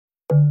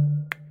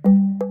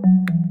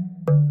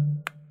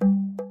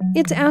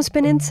It's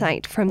Aspen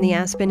Insight from the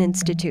Aspen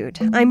Institute.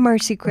 I'm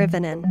Marcy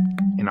Krivonen.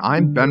 And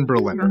I'm Ben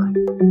Berliner.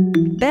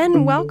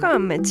 Ben,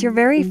 welcome. It's your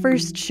very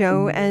first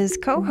show as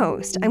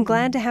co-host. I'm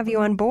glad to have you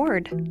on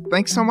board.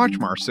 Thanks so much,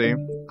 Marcy.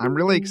 I'm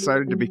really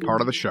excited to be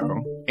part of the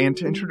show and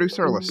to introduce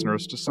our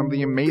listeners to some of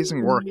the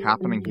amazing work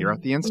happening here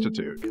at the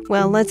Institute.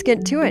 Well, let's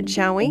get to it,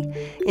 shall we?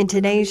 In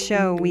today's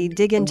show, we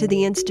dig into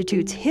the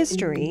Institute's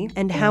history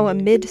and how a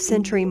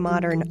mid-century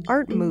modern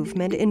art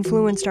movement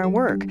influenced our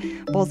work,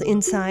 both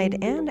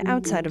inside and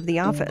outside of the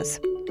office.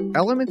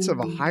 Elements of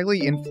a highly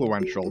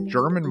influential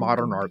German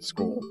modern art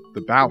school,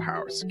 the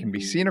Bauhaus, can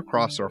be seen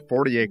across our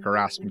 40-acre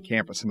Aspen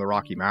campus in the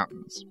Rocky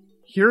Mountains.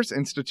 Here's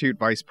Institute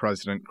Vice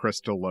President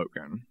Crystal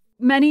Logan.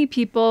 Many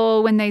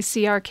people, when they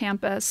see our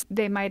campus,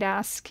 they might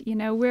ask,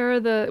 where are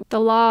the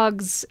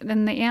logs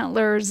and the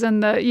antlers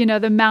and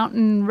the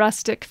mountain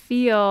rustic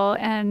feel?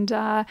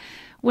 And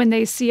when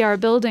they see our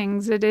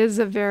buildings, it is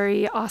a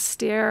very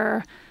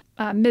austere,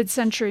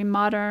 mid-century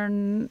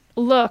modern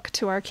look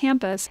to our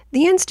campus.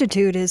 The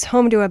Institute is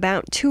home to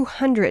about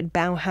 200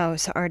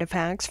 Bauhaus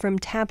artifacts, from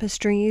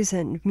tapestries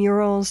and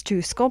murals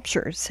to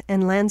sculptures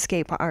and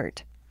landscape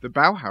art. The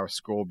Bauhaus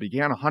School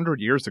began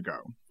 100 years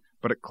ago,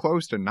 but it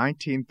closed in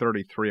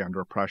 1933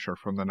 under pressure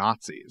from the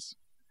Nazis.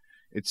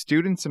 Its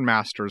students and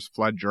masters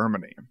fled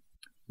Germany.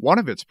 One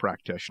of its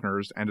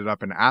practitioners ended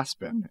up in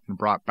Aspen and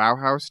brought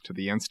Bauhaus to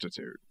the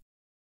Institute.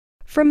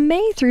 From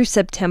May through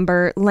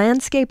September,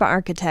 landscape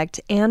architect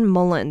Ann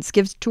Mullins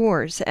gives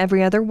tours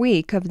every other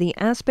week of the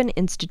Aspen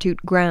Institute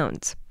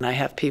grounds. I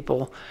have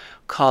people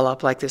call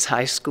up, like this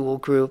high school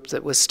group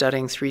that was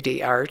studying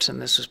 3D art,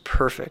 and this was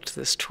perfect,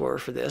 this tour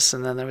for this.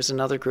 And then there was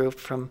another group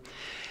from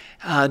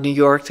New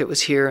York that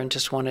was here and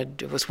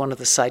it was one of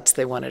the sites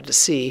they wanted to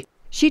see.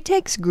 She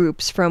takes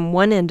groups from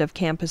one end of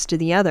campus to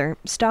the other,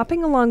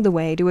 stopping along the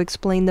way to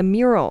explain the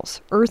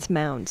murals, earth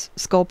mounds,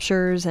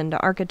 sculptures, and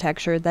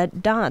architecture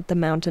that dot the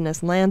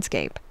mountainous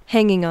landscape,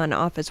 hanging on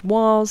office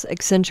walls,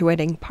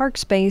 accentuating park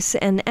space,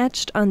 and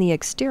etched on the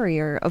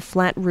exterior of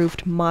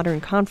flat-roofed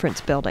modern conference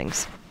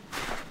buildings.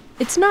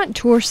 It's not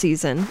tour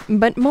season,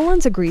 but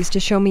Mullins agrees to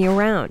show me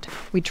around.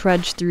 We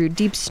trudge through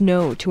deep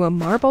snow to a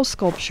marble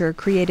sculpture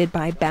created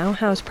by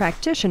Bauhaus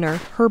practitioner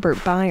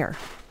Herbert Bayer.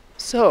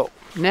 So,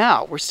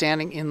 now we're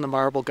standing in the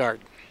Marble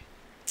Garden.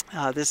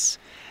 This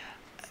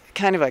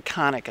kind of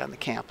iconic on the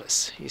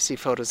campus. You see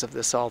photos of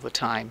this all the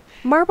time.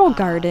 Marble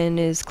Garden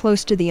is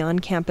close to the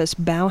on-campus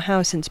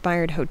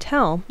Bauhaus-inspired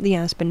hotel, the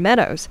Aspen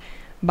Meadows.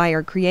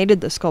 Bayer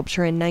created the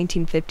sculpture in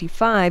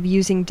 1955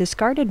 using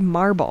discarded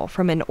marble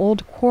from an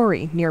old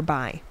quarry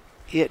nearby.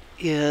 It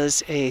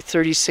is a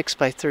 36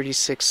 by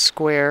 36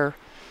 square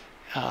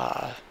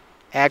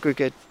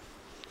aggregate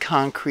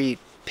concrete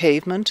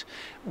pavement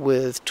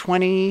with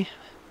 20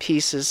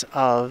 pieces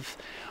of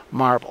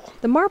marble.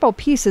 The marble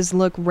pieces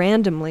look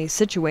randomly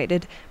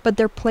situated, but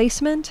their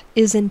placement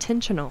is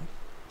intentional.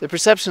 The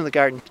perception of the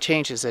garden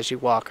changes as you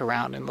walk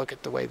around and look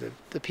at the way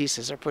the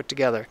pieces are put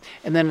together.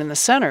 And then in the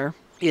center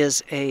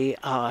is a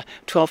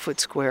 12-foot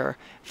square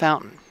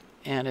fountain,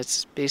 and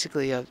it's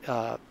basically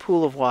a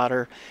pool of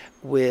water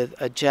with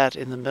a jet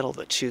in the middle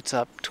that shoots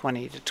up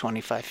 20 to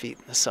 25 feet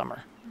in the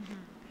summer. Mm-hmm.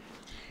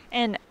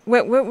 And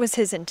what was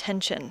his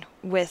intention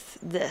with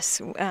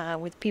this,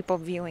 with people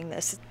viewing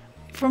this?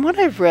 From what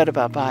I've read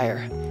about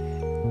Bayer,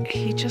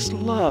 he just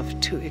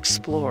loved to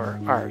explore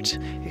art,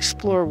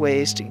 explore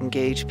ways to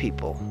engage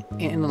people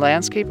in the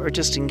landscape or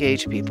just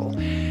engage people.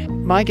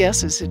 My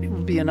guess is it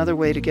would be another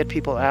way to get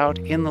people out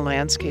in the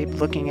landscape,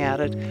 looking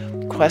at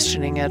it,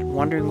 questioning it,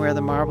 wondering where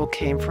the marble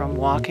came from,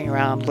 walking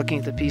around, looking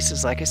at the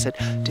pieces. Like I said,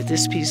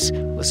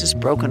 was this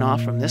broken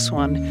off from this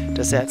one?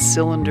 Does that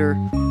cylinder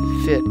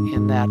fit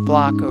in that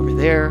block over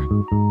there?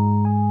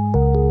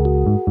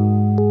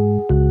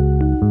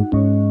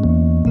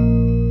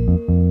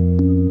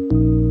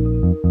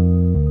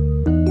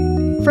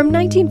 From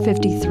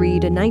 1953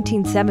 to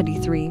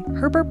 1973,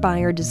 Herbert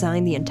Bayer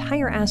designed the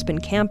entire Aspen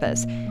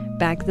campus.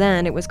 Back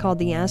then, it was called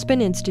the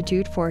Aspen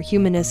Institute for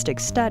Humanistic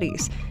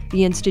Studies.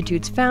 The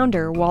Institute's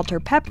founder, Walter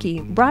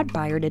Paepcke, brought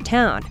Bayer to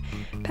town.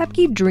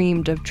 Paepcke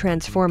dreamed of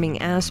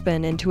transforming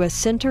Aspen into a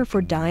center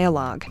for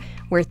dialogue,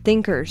 where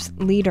thinkers,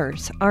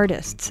 leaders,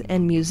 artists,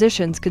 and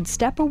musicians could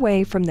step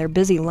away from their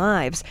busy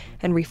lives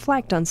and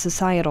reflect on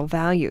societal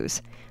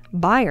values.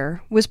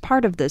 Bayer was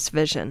part of this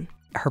vision.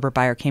 Herbert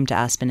Bayer came to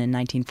Aspen in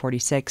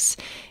 1946,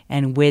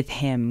 and with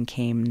him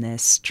came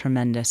this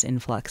tremendous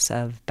influx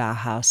of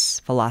Bauhaus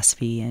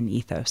philosophy and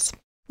ethos.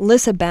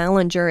 Lissa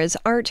Ballinger is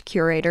art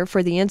curator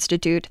for the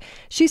Institute.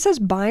 She says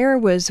Bayer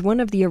was one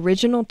of the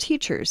original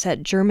teachers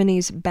at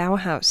Germany's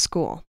Bauhaus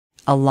School.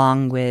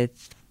 Along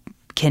with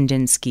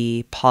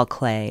Kandinsky, Paul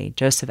Klee,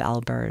 Joseph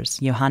Albers,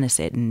 Johannes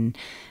Itten,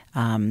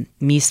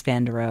 Mies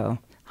van der Rohe,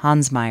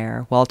 Hans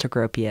Meyer, Walter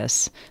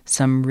Gropius,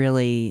 some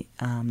really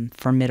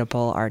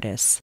formidable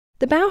artists.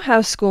 The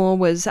Bauhaus School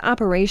was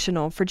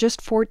operational for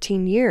just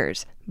 14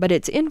 years, but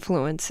its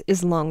influence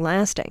is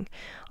long-lasting.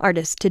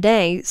 Artists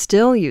today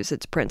still use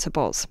its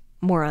principles.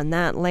 More on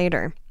that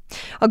later.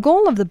 A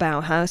goal of the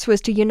Bauhaus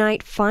was to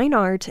unite fine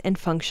art and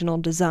functional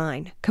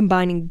design,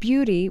 combining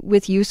beauty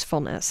with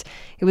usefulness.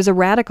 It was a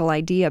radical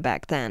idea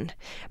back then.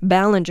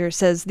 Ballinger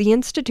says the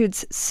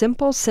Institute's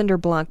simple cinder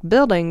block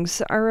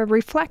buildings are a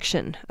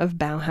reflection of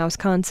Bauhaus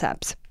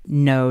concepts.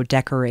 No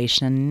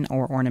decoration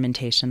or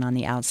ornamentation on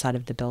the outside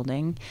of the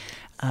building.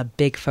 A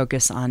big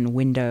focus on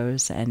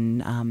windows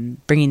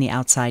and bringing the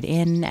outside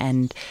in.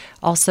 And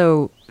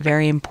also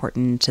very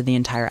important to the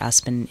entire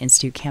Aspen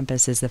Institute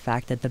campus is the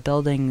fact that the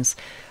buildings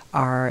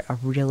are a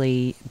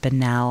really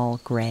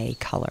banal gray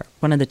color.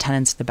 One of the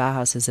tenets of the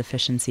Bauhaus is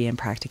efficiency and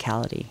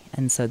practicality.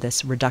 And so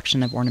this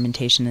reduction of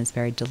ornamentation is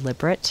very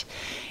deliberate.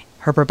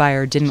 Herbert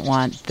Bayer didn't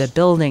want the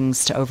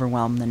buildings to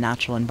overwhelm the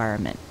natural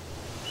environment.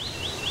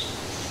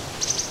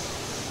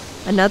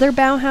 Another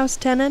Bauhaus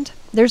tenet?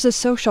 There's a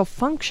social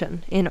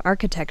function in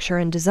architecture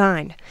and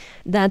design.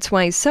 That's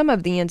why some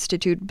of the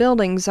Institute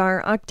buildings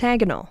are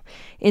octagonal.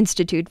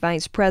 Institute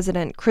Vice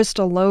President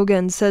Crystal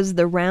Logan says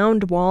the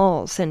round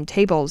walls and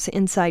tables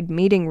inside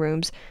meeting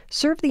rooms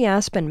serve the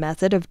Aspen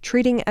method of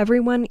treating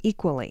everyone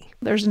equally.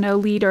 There's no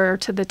leader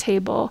to the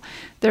table.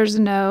 There's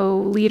no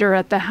leader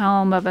at the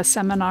helm of a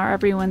seminar.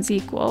 Everyone's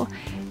equal.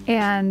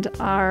 And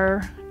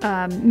our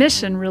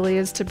mission really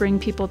is to bring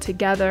people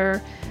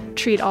together,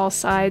 treat all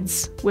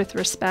sides with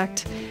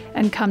respect,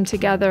 and come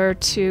together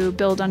to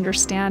build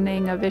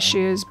understanding of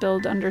issues,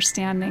 build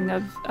understanding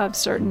of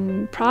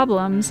certain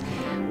problems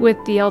with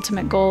the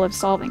ultimate goal of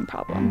solving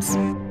problems.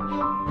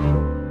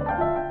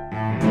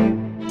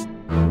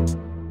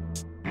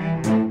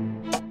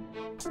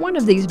 One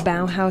of these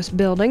Bauhaus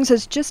buildings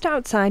is just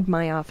outside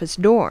my office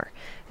door.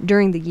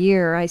 During the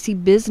year, I see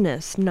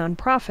business,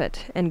 nonprofit,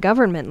 and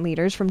government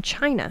leaders from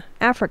China,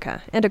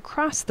 Africa, and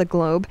across the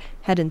globe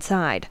head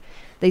inside.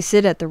 They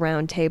sit at the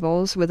round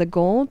tables with a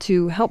goal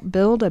to help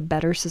build a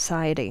better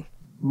society.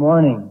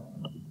 Morning.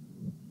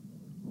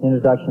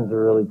 Introductions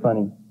are really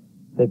funny.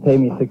 They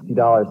paid me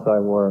 $60, so I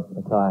wore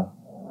a tie.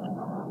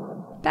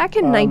 Back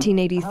in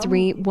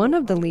 1983, one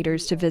of the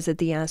leaders to visit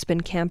the Aspen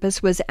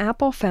campus was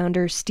Apple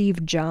founder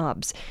Steve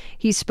Jobs.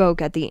 He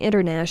spoke at the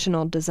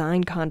International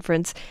Design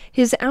Conference.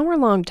 His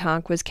hour-long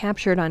talk was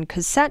captured on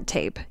cassette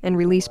tape and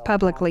released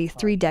publicly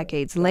 3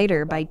 decades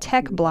later by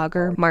tech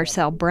blogger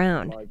Marcel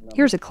Brown.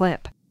 Here's a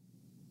clip.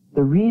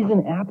 The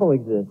reason Apple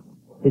exists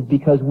is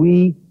because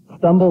we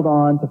stumbled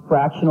on to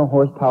fractional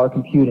horsepower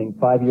computing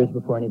 5 years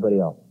before anybody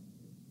else.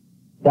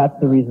 That's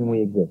the reason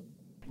we exist.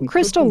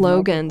 Crystal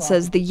Logan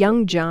says the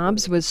young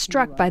Jobs was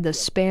struck by the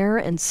spare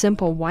and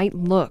simple white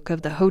look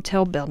of the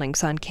hotel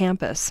buildings on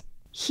campus.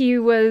 He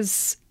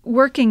was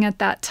working at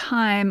that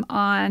time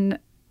on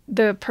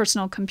the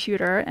personal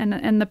computer,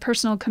 and the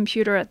personal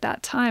computer at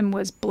that time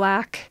was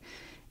black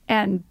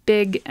and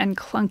big and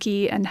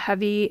clunky and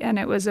heavy, and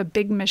it was a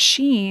big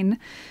machine.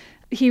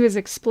 He was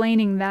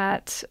explaining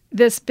that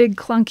this big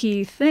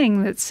clunky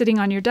thing that's sitting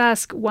on your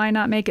desk, why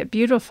not make it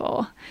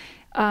beautiful?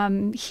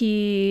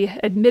 He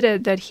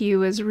admitted that he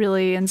was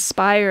really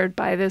inspired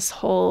by this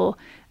whole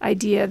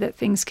idea that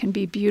things can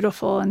be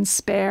beautiful and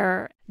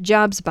spare.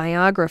 Jobs'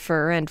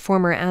 biographer and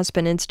former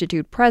Aspen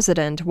Institute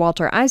president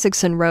Walter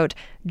Isaacson wrote,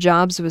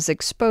 Jobs was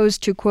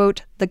exposed to,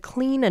 quote, the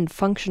clean and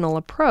functional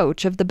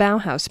approach of the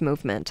Bauhaus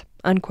movement,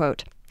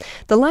 unquote.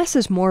 The less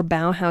is more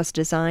Bauhaus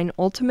design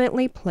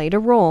ultimately played a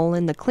role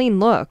in the clean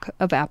look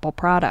of Apple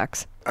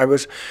products. I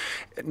was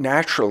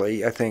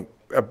naturally, I think,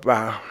 a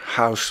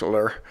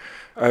Bauhauser.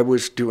 I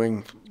was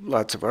doing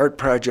lots of art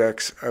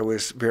projects. I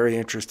was very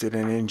interested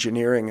in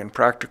engineering and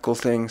practical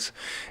things,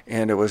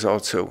 and I was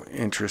also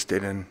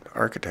interested in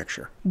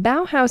architecture.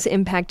 Bauhaus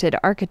impacted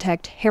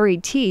architect Harry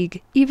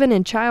Teague even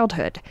in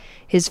childhood.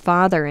 His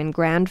father and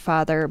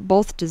grandfather,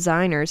 both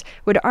designers,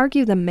 would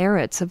argue the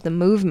merits of the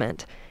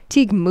movement.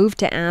 Teague moved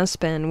to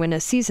Aspen when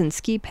a season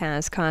ski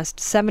pass cost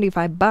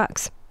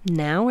 $75.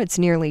 Now it's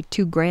nearly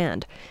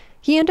 $2,000.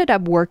 He ended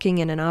up working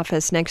in an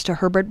office next to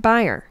Herbert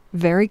Bayer,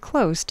 very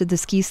close to the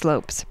ski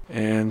slopes.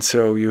 And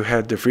so you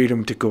had the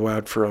freedom to go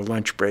out for a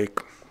lunch break,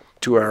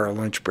 2-hour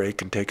lunch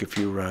break, and take a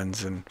few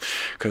runs, and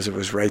because it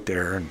was right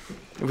there, and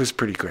it was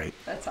pretty great.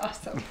 That's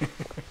awesome.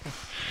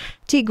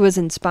 Teague was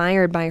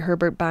inspired by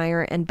Herbert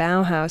Bayer and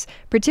Bauhaus,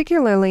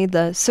 particularly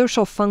the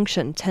social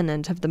function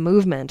tenet of the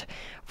movement.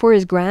 For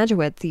his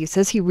graduate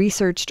thesis, he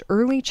researched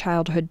early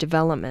childhood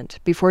development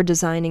before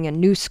designing a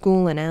new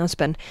school in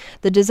Aspen.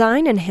 The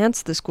design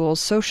enhanced the school's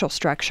social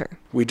structure.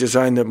 We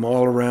designed them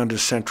all around a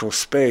central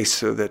space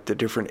so that the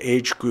different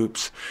age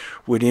groups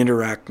would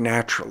interact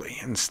naturally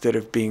instead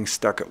of being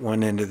stuck at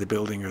one end of the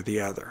building or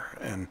the other,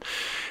 and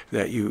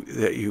that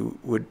you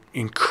would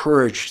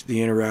encourage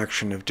the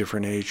interaction of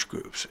different age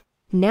groups.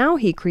 Now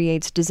he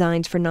creates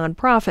designs for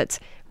nonprofits,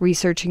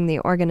 researching the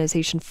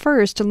organization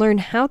first to learn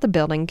how the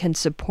building can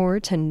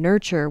support and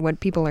nurture what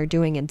people are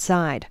doing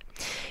inside.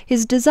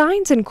 His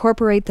designs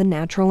incorporate the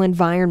natural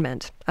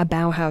environment, a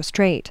Bauhaus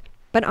trait,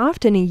 but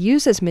often he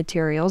uses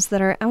materials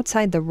that are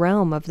outside the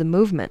realm of the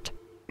movement.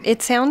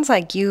 It sounds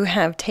like you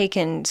have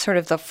taken sort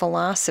of the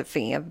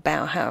philosophy of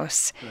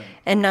Bauhaus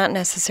and not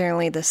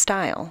necessarily the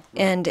style,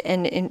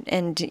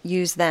 and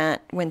use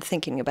that when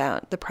thinking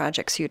about the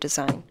projects you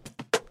design.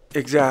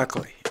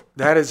 Exactly.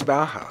 That is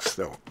Bauhaus,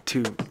 though.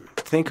 To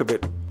think of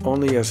it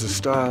only as a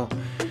style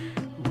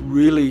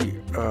really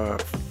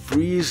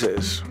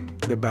freezes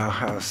the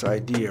Bauhaus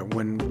idea,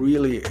 when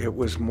really it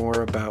was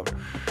more about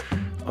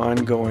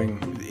ongoing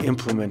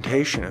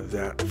implementation of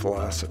that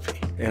philosophy.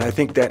 And I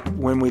think that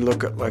when we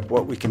look at like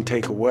what we can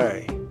take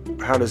away,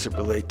 how does it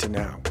relate to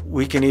now?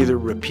 We can either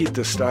repeat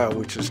the style,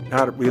 which is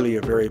not really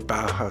a very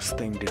Bauhaus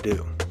thing to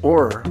do,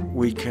 or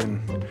we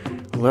can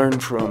learn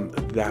from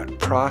that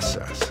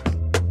process.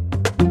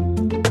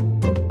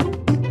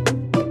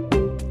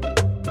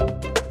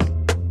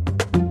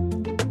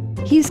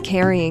 He's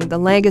carrying the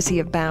legacy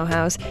of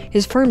Bauhaus.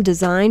 His firm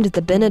designed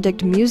the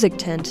Benedict Music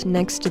Tent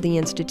next to the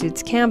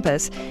Institute's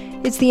campus.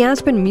 It's the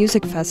Aspen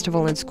Music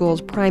Festival and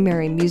school's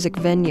primary music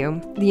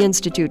venue. The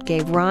Institute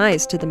gave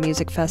rise to the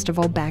music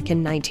festival back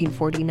in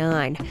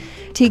 1949.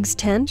 Teague's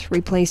tent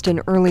replaced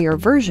an earlier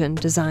version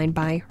designed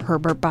by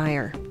Herbert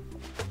Bayer.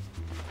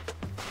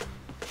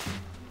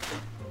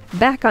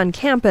 Back on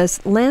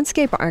campus,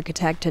 landscape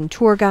architect and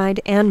tour guide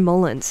Ann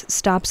Mullins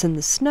stops in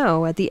the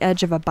snow at the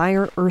edge of a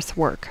Bayer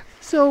earthwork.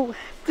 So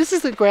this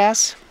is the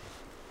grass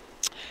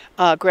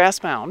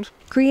mound.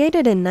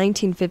 Created in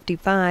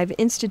 1955,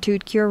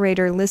 Institute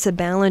curator Lissa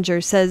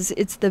Ballinger says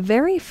it's the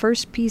very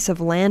first piece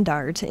of land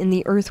art in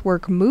the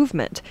earthwork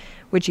movement,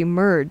 which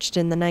emerged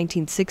in the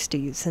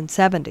 1960s and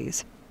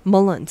 70s.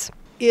 Mullins.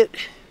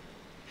 It's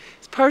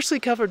partially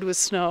covered with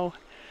snow.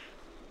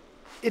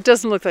 It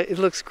doesn't look like, it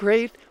looks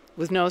great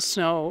with no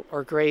snow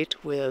or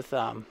great with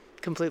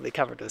completely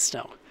covered with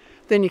snow.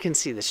 Then you can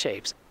see the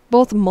shapes.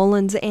 Both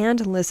Mullins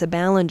and Lissa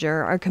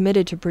Ballinger are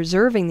committed to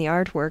preserving the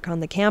artwork on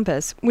the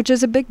campus, which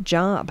is a big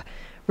job.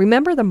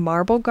 Remember the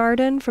marble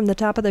garden from the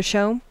top of the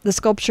show? The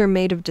sculpture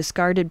made of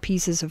discarded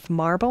pieces of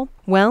marble?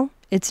 Well,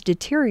 it's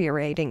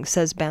deteriorating,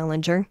 says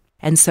Ballinger.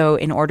 And so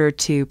in order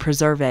to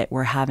preserve it,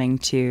 we're having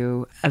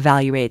to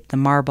evaluate the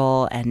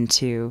marble and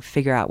to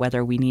figure out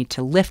whether we need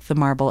to lift the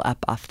marble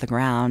up off the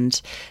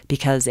ground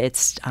because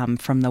it's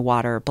from the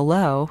water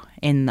below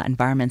in the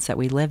environments that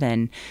we live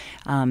in.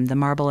 The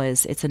marble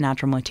it's a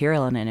natural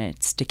material and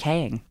it's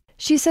decaying.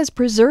 She says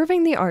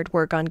preserving the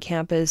artwork on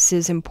campus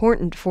is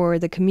important for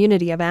the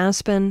community of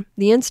Aspen,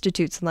 the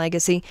Institute's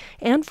legacy,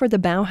 and for the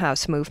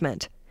Bauhaus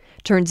movement.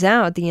 Turns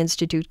out the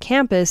Institute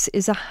campus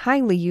is a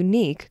highly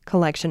unique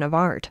collection of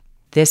art.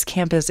 This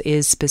campus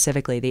is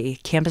specifically, the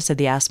campus of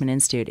the Aspen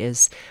Institute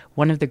is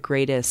one of the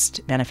greatest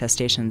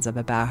manifestations of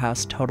a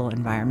Bauhaus total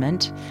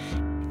environment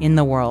in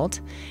the world.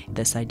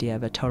 This idea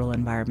of a total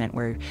environment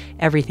where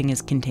everything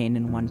is contained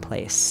in one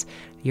place.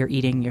 You're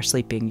eating, you're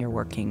sleeping, you're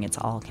working, it's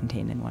all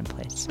contained in one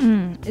place.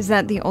 Is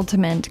that the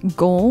ultimate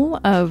goal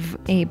of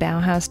a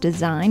Bauhaus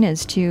design,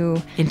 is to...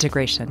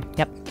 Integration,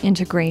 yep.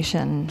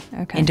 Integration,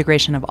 okay.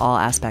 Integration of all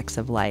aspects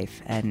of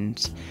life.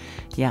 And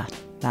yeah,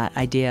 that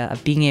idea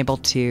of being able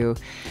to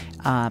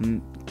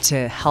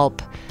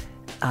help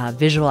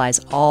visualize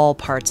all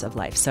parts of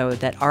life, so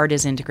that art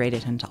is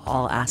integrated into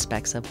all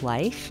aspects of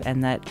life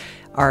and that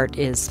art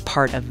is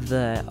part of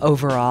the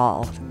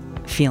overall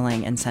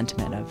feeling and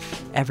sentiment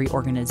of every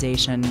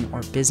organization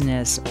or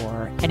business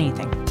or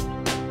anything.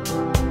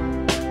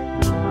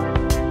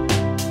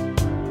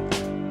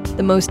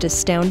 The most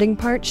astounding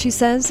part, she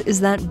says, is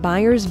that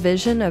Bayer's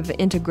vision of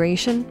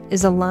integration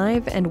is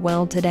alive and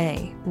well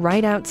today,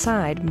 right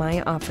outside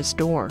my office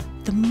door.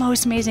 The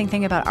most amazing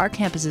thing about our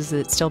campus is that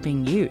it's still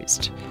being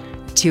used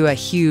to a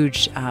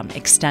huge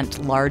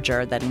extent,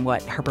 larger than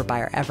what Herbert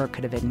Bayer ever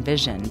could have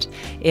envisioned.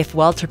 If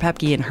Walter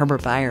Paepcke and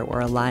Herbert Bayer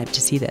were alive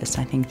to see this,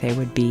 I think they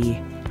would be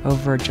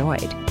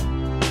overjoyed.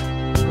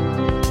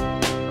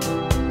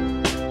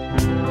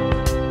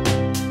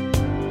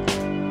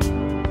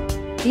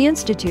 The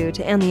Institute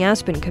and the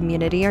Aspen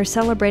community are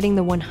celebrating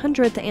the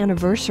 100th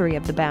anniversary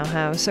of the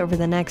Bauhaus over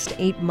the next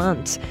 8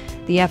 months.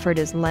 The effort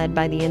is led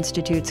by the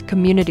Institute's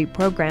community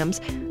programs.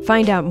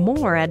 Find out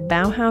more at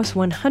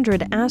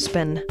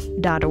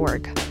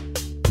Bauhaus100aspen.org.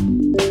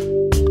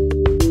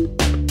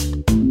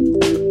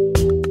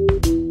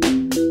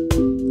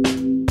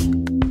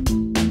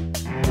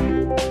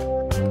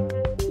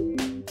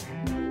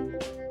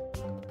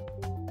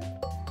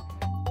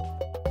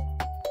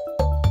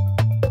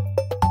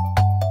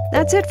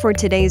 That's it for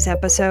today's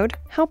episode.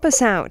 Help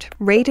us out.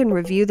 Rate and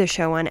review the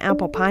show on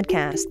Apple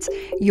Podcasts.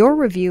 Your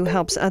review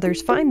helps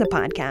others find the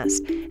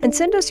podcast. And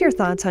send us your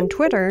thoughts on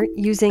Twitter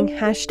using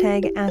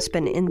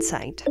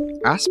 #AspenInsight.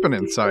 Aspen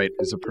Insight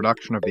is a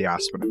production of the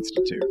Aspen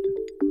Institute.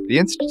 The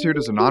Institute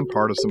is a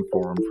nonpartisan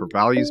forum for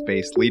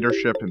values-based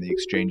leadership and the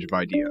exchange of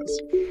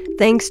ideas.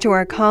 Thanks to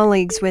our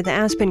colleagues with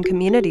Aspen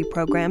Community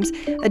Programs.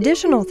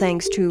 Additional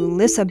thanks to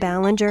Lissa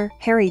Ballinger,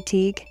 Harry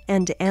Teague,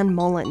 and Ann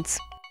Mullins.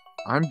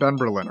 I'm Ben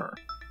Berliner.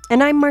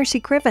 And I'm Marcy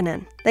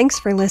Krivonen. Thanks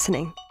for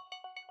listening.